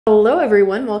Hello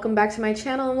everyone, welcome back to my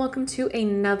channel and welcome to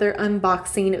another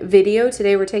unboxing video.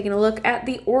 Today we're taking a look at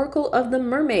the Oracle of the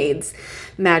Mermaids,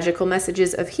 Magical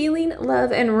Messages of Healing,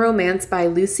 Love, and Romance by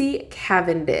Lucy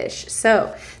Cavendish.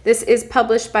 So this is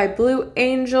published by Blue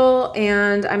Angel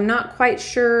and I'm not quite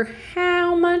sure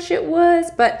how much it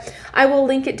was, but I will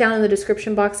link it down in the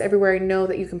description box everywhere I know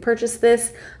that you can purchase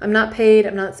this. I'm not paid,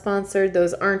 I'm not sponsored,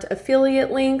 those aren't affiliate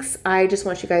links. I just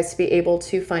want you guys to be able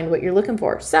to find what you're looking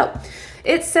for. So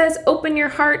it says, open your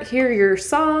heart, hear your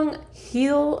song,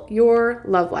 heal your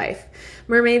love life.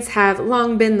 Mermaids have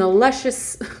long been the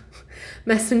luscious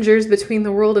messengers between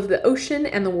the world of the ocean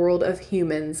and the world of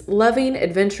humans. Loving,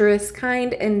 adventurous,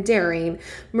 kind, and daring,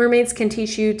 mermaids can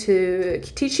teach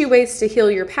you ways to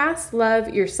heal your past, love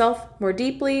yourself more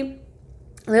deeply,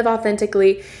 live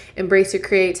authentically, embrace your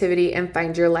creativity, and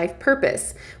find your life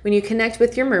purpose. When you connect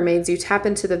with your mermaids, you tap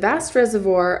into the vast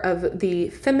reservoir of the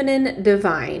feminine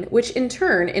divine, which in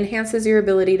turn enhances your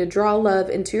ability to draw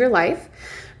love into your life,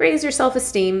 raise your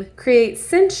self-esteem, create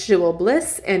sensual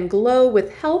bliss, and glow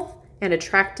with health and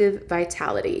attractive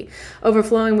vitality.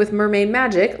 Overflowing with mermaid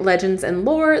magic, legends, and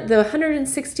lore, the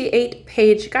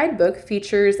 168-page guidebook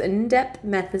features in-depth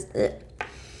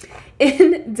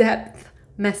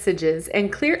messages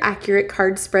and clear, accurate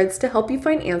card spreads to help you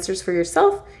find answers for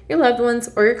yourself, your loved ones,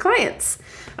 or your clients.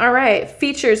 All right,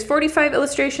 features 45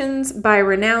 illustrations by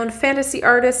renowned fantasy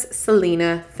artist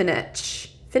Selina Fenech.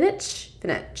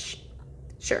 Fenech?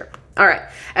 Sure. All right,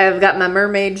 I've got my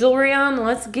mermaid jewelry on.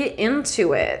 Let's get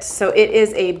into it. So it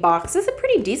is a box. This is a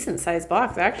pretty decent sized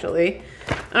box, actually.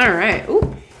 All right.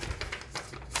 Ooh.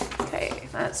 Okay,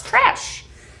 that's trash.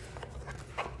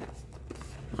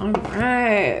 All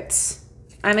right.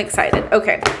 I'm excited.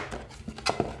 Okay.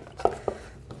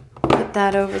 Put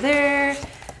that over there.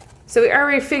 So we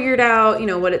already figured out,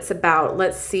 what it's about.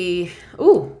 Let's see.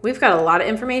 Ooh, we've got a lot of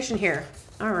information here.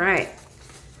 All right.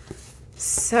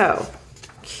 So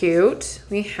cute.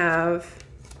 We have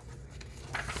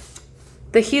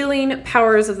the healing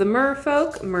powers of the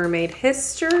merfolk, mermaid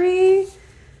history,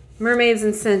 mermaids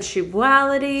and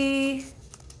sensuality.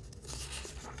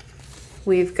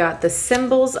 We've got the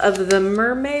symbols of the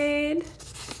mermaid.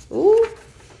 Ooh.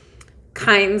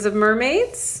 Kinds of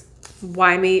mermaids.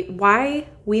 Why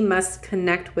we must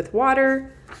connect with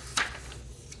water.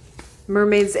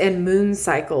 Mermaids and moon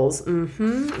cycles.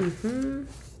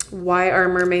 Why are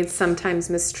mermaids sometimes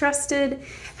mistrusted?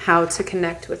 How to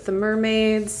connect with the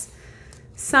mermaids.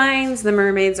 Signs the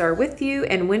mermaids are with you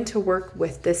and when to work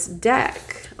with this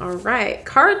deck. All right,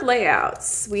 card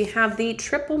layouts. We have the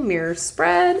triple mirror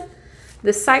spread,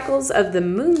 the cycles of the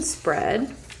moon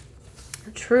spread,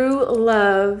 true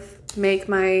love, make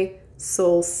my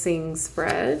soul sing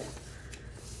spread,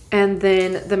 and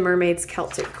then the mermaid's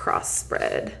Celtic cross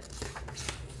spread.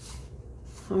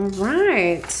 All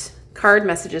right, card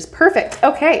messages, perfect.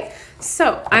 Okay,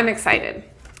 so I'm excited.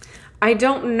 I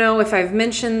don't know if I've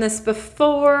mentioned this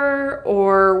before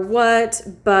or what,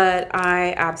 but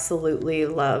I absolutely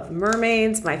love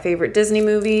mermaids. My favorite Disney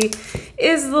movie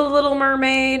is The Little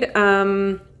Mermaid.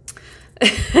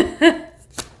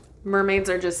 Mermaids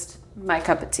are just my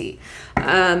cup of tea.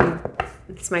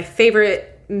 It's my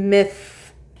favorite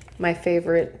myth, my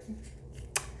favorite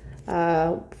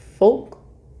folk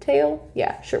tale.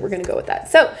 Yeah, sure, we're gonna go with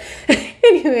that. So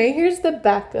anyway, here's the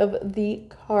back of the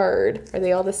card. Are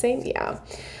they all the same? Yeah.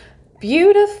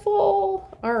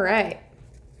 Beautiful. All right.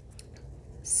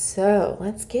 So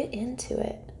let's get into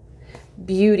it.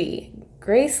 Beauty,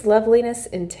 grace, loveliness,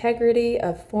 integrity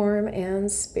of form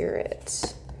and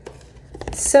spirit.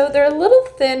 So they're a little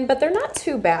thin, but they're not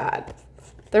too bad.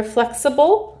 They're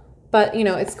flexible, but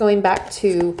it's going back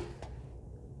to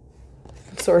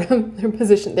sort of their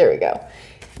position. There we go.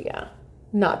 Yeah,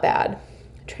 not bad.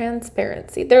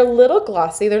 Transparency. They're a little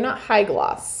glossy. They're not high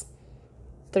gloss.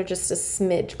 They're just a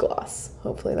smidge gloss.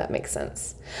 Hopefully that makes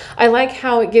sense. I like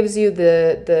how it gives you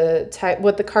the type,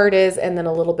 what the card is, and then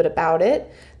a little bit about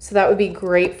it. So that would be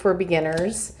great for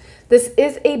beginners. This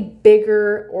is a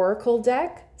bigger oracle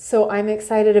deck, so I'm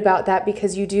excited about that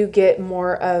because you do get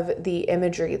more of the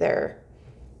imagery there.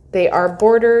 They are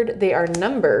bordered, they are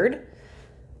numbered.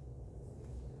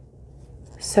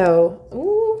 So,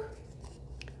 ooh,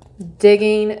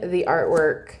 digging the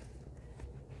artwork.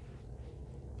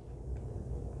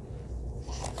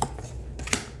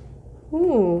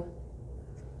 Ooh.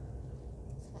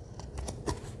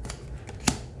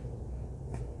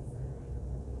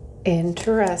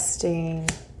 Interesting.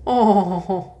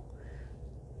 Oh,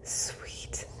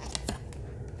 sweet.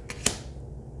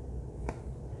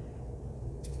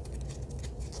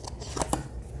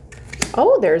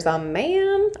 Oh, there's a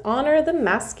man. Honor the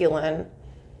masculine.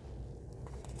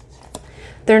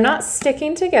 They're not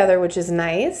sticking together, which is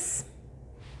nice.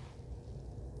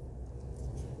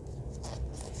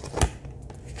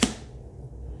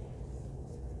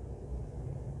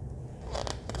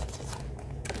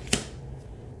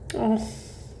 Oh.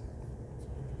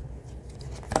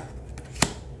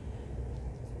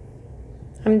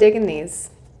 I'm digging these.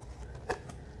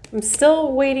 I'm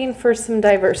still waiting for some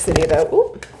diversity though.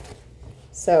 Ooh.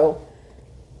 So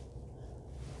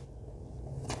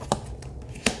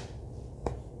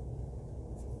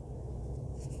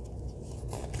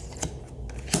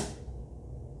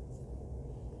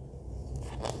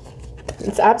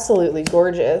it's absolutely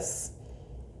gorgeous.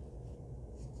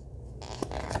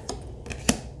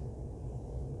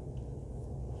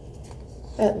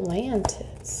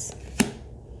 Atlantis.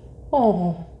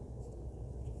 Oh.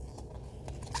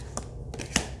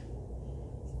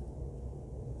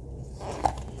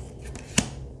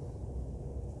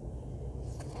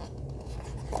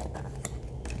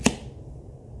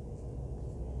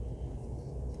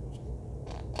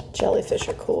 Jellyfish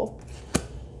are cool.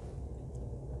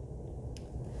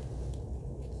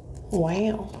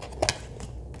 Wow.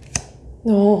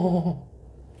 Oh.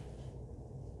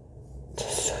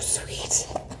 So sweet.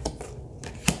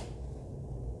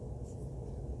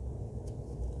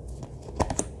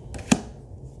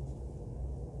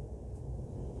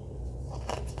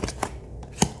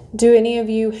 Do any of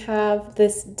you have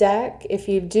this deck? If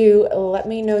you do, let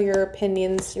me know your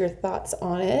opinions, your thoughts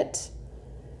on it.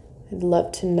 I'd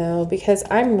love to know because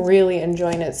I'm really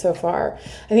enjoying it so far.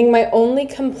 I think my only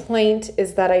complaint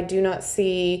is that I do not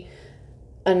see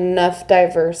enough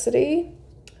diversity.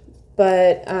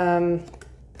 But, I mean,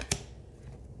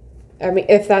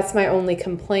 if that's my only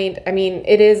complaint, I mean,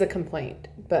 it is a complaint,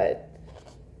 but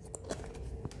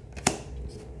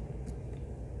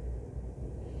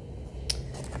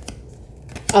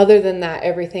other than that,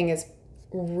 everything is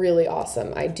really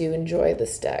awesome. I do enjoy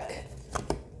this deck.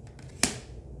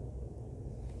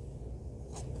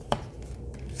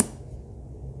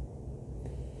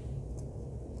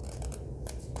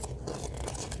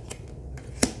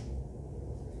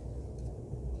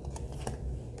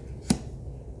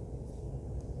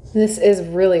 This is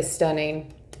really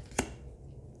stunning.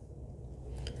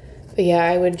 But yeah,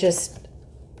 I would just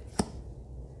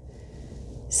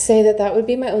say that that would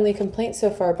be my only complaint so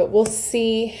far, but we'll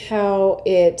see how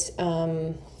it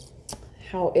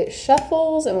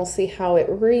shuffles, and we'll see how it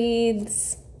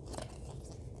reads.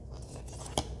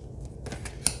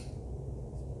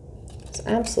 It's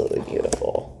absolutely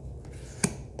beautiful.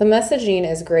 The messaging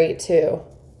is great too.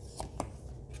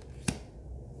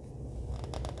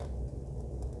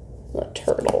 A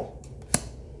turtle.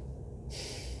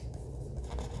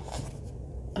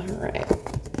 All right.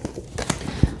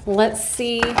 Let's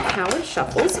see how it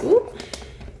shuffles. Ooh.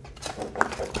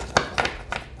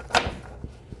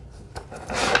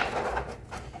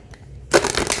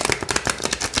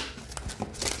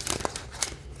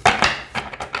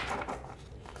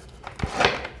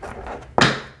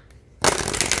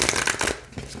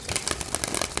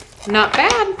 Not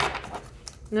bad.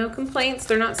 No complaints.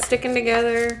 They're not sticking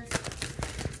together.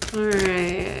 All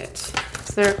right.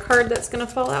 Is there a card that's going to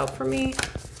fall out for me?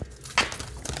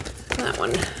 That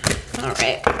one. All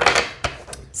right.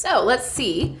 So let's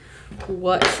see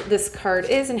what this card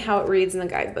is and how it reads in the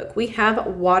guidebook. We have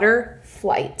Water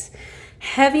Flight.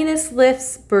 Heaviness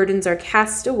lifts, burdens are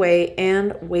cast away,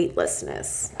 and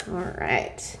weightlessness. All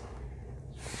right.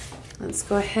 Let's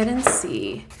go ahead and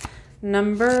see.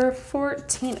 Number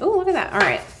 14. Oh, look at that. All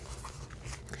right.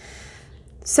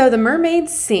 So the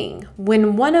mermaids sing,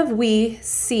 when one of we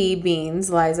sea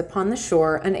beings lies upon the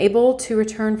shore, unable to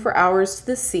return for hours to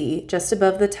the sea, just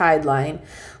above the tide line,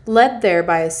 led there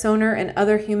by a sonar and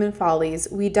other human follies,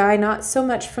 we die not so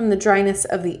much from the dryness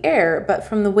of the air, but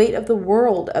from the weight of the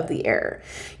world of the air.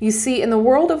 You see, in the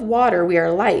world of water we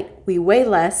are light, we weigh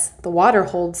less, the water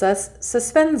holds us,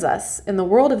 suspends us. In the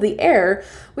world of the air,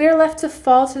 we are left to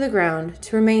fall to the ground,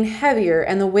 to remain heavier,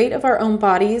 and the weight of our own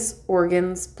bodies,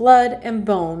 organs, blood, and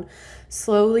bone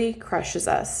slowly crushes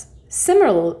us.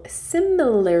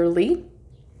 Similarly,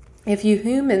 if you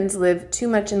humans live too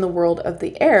much in the world of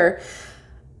the air,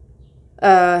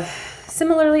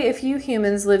 if you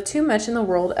humans live too much in the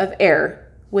world of air,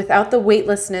 without the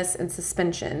weightlessness and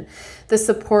suspension, the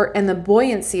support and the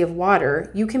buoyancy of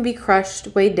water, you can be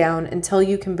crushed, weighed down until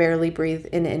you can barely breathe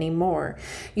in anymore.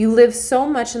 You live so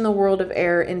much in the world of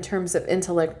air in terms of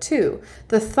intellect too.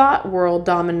 The thought world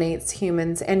dominates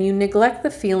humans, and you neglect the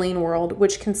feeling world,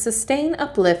 which can sustain,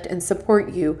 uplift, and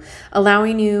support you,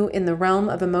 allowing you in the realm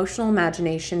of emotional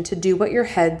imagination to do what your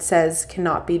head says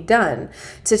cannot be done,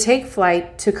 to take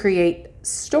flight, to create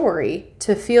story,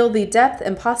 to feel the depth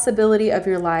and possibility of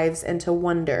your lives, and to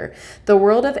wonder. The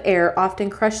world of air often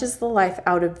crushes the life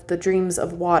out of the dreams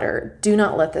of water. Do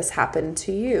not let this happen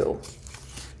to you.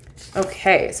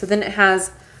 Okay, so then it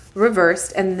has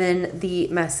reversed and then the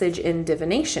message in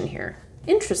divination here.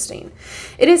 Interesting.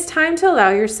 It is time to allow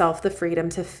yourself the freedom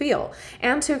to feel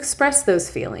and to express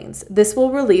those feelings. This will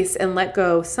release and let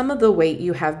go some of the weight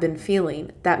you have been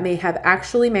feeling that may have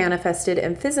actually manifested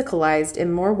and physicalized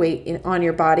in more weight on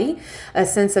your body, a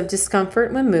sense of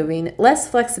discomfort when moving, less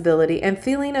flexibility, and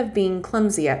feeling of being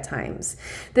clumsy at times.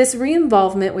 This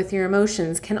re-involvement with your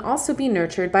emotions can also be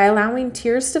nurtured by allowing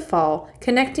tears to fall,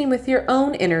 connecting with your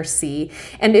own inner sea,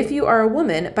 and if you are a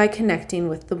woman, by connecting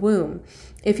with the womb.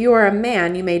 If you are a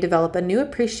man, you may develop a new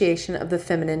appreciation of the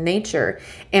feminine nature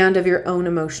and of your own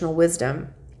emotional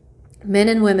wisdom. Men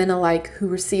and women alike who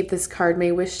receive this card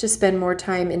may wish to spend more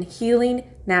time in healing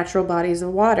natural bodies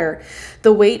of water.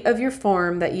 The weight of your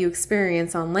form that you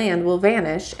experience on land will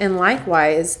vanish, and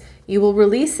likewise, you will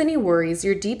release any worries,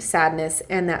 your deep sadness,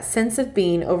 and that sense of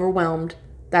being overwhelmed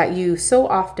that you so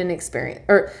often experience,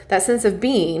 or that sense of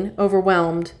being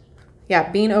overwhelmed.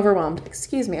 Being overwhelmed,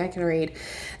 excuse me, I can read,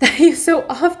 that you so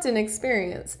often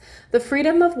experience. The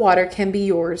freedom of water can be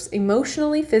yours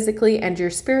emotionally, physically, and your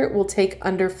spirit will take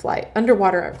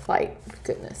underwater flight.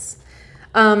 Goodness.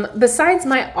 Besides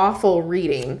my awful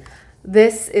reading,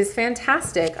 this is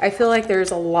fantastic. I feel like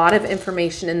there's a lot of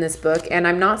information in this book, and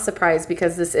I'm not surprised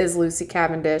because this is Lucy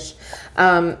Cavendish.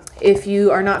 If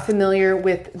you are not familiar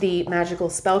with the magical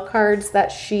spell cards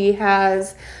that she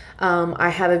has, I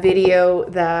have a video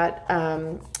that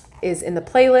is in the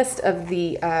playlist of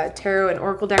the tarot and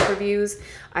oracle deck reviews.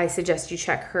 I suggest you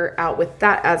check her out with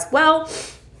that as well.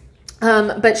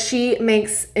 But she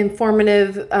makes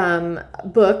informative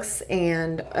books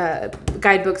and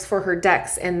guidebooks for her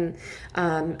decks, and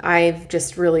I've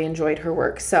just really enjoyed her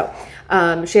work. So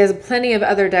she has plenty of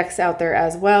other decks out there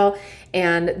as well,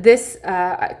 and this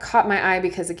caught my eye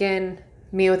because, again,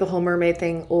 me with the whole mermaid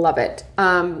thing, love it.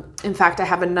 In fact, I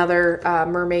have another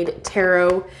mermaid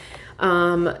tarot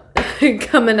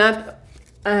coming up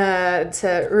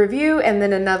to review, and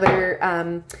then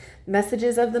another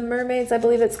Messages of the Mermaids, I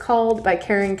believe it's called, by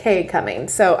Karen Kay coming.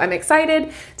 So I'm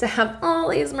excited to have all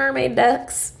these mermaid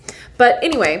decks. But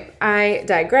anyway, I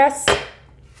digress.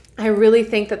 I really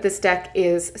think that this deck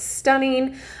is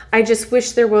stunning. I just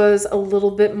wish there was a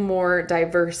little bit more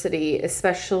diversity,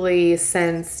 especially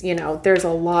since, you know, there's a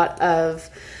lot of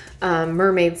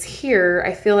mermaids here.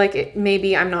 I feel like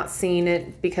maybe I'm not seeing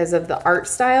it because of the art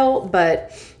style,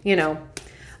 but, you know,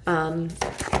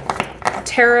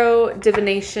 tarot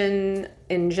divination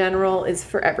in general is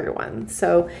for everyone.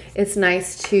 So it's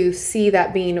nice to see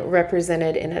that being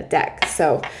represented in a deck.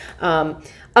 So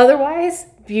otherwise,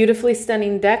 beautifully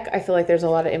stunning deck. I feel like there's a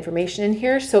lot of information in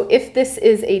here. So if this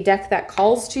is a deck that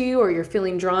calls to you or you're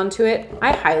feeling drawn to it,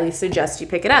 I highly suggest you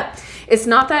pick it up. It's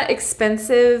not that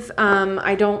expensive.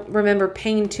 I don't remember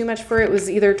paying too much for it. It was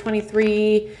either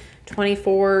 $23,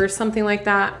 $24, something like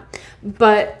that.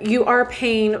 But you are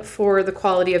paying for the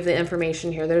quality of the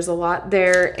information here. There's a lot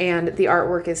there, and the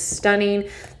artwork is stunning.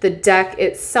 The deck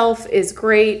itself is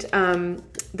great.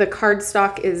 The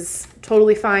cardstock is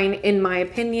totally fine, in my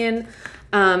opinion.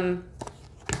 No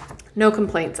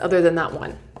complaints other than that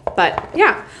one. But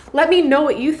yeah, let me know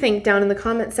what you think down in the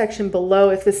comment section below,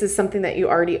 if this is something that you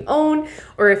already own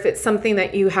or if it's something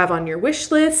that you have on your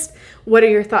wish list. What are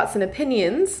your thoughts and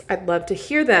opinions? I'd love to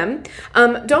hear them.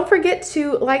 Don't forget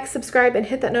to like, subscribe, and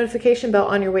hit that notification bell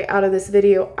on your way out of this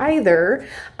video either.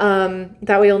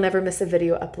 That way you'll never miss a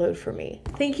video upload from me.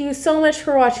 Thank you so much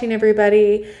for watching,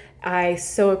 everybody. I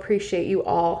so appreciate you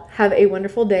all. Have a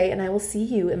wonderful day, and I will see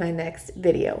you in my next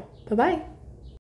video. Bye-bye.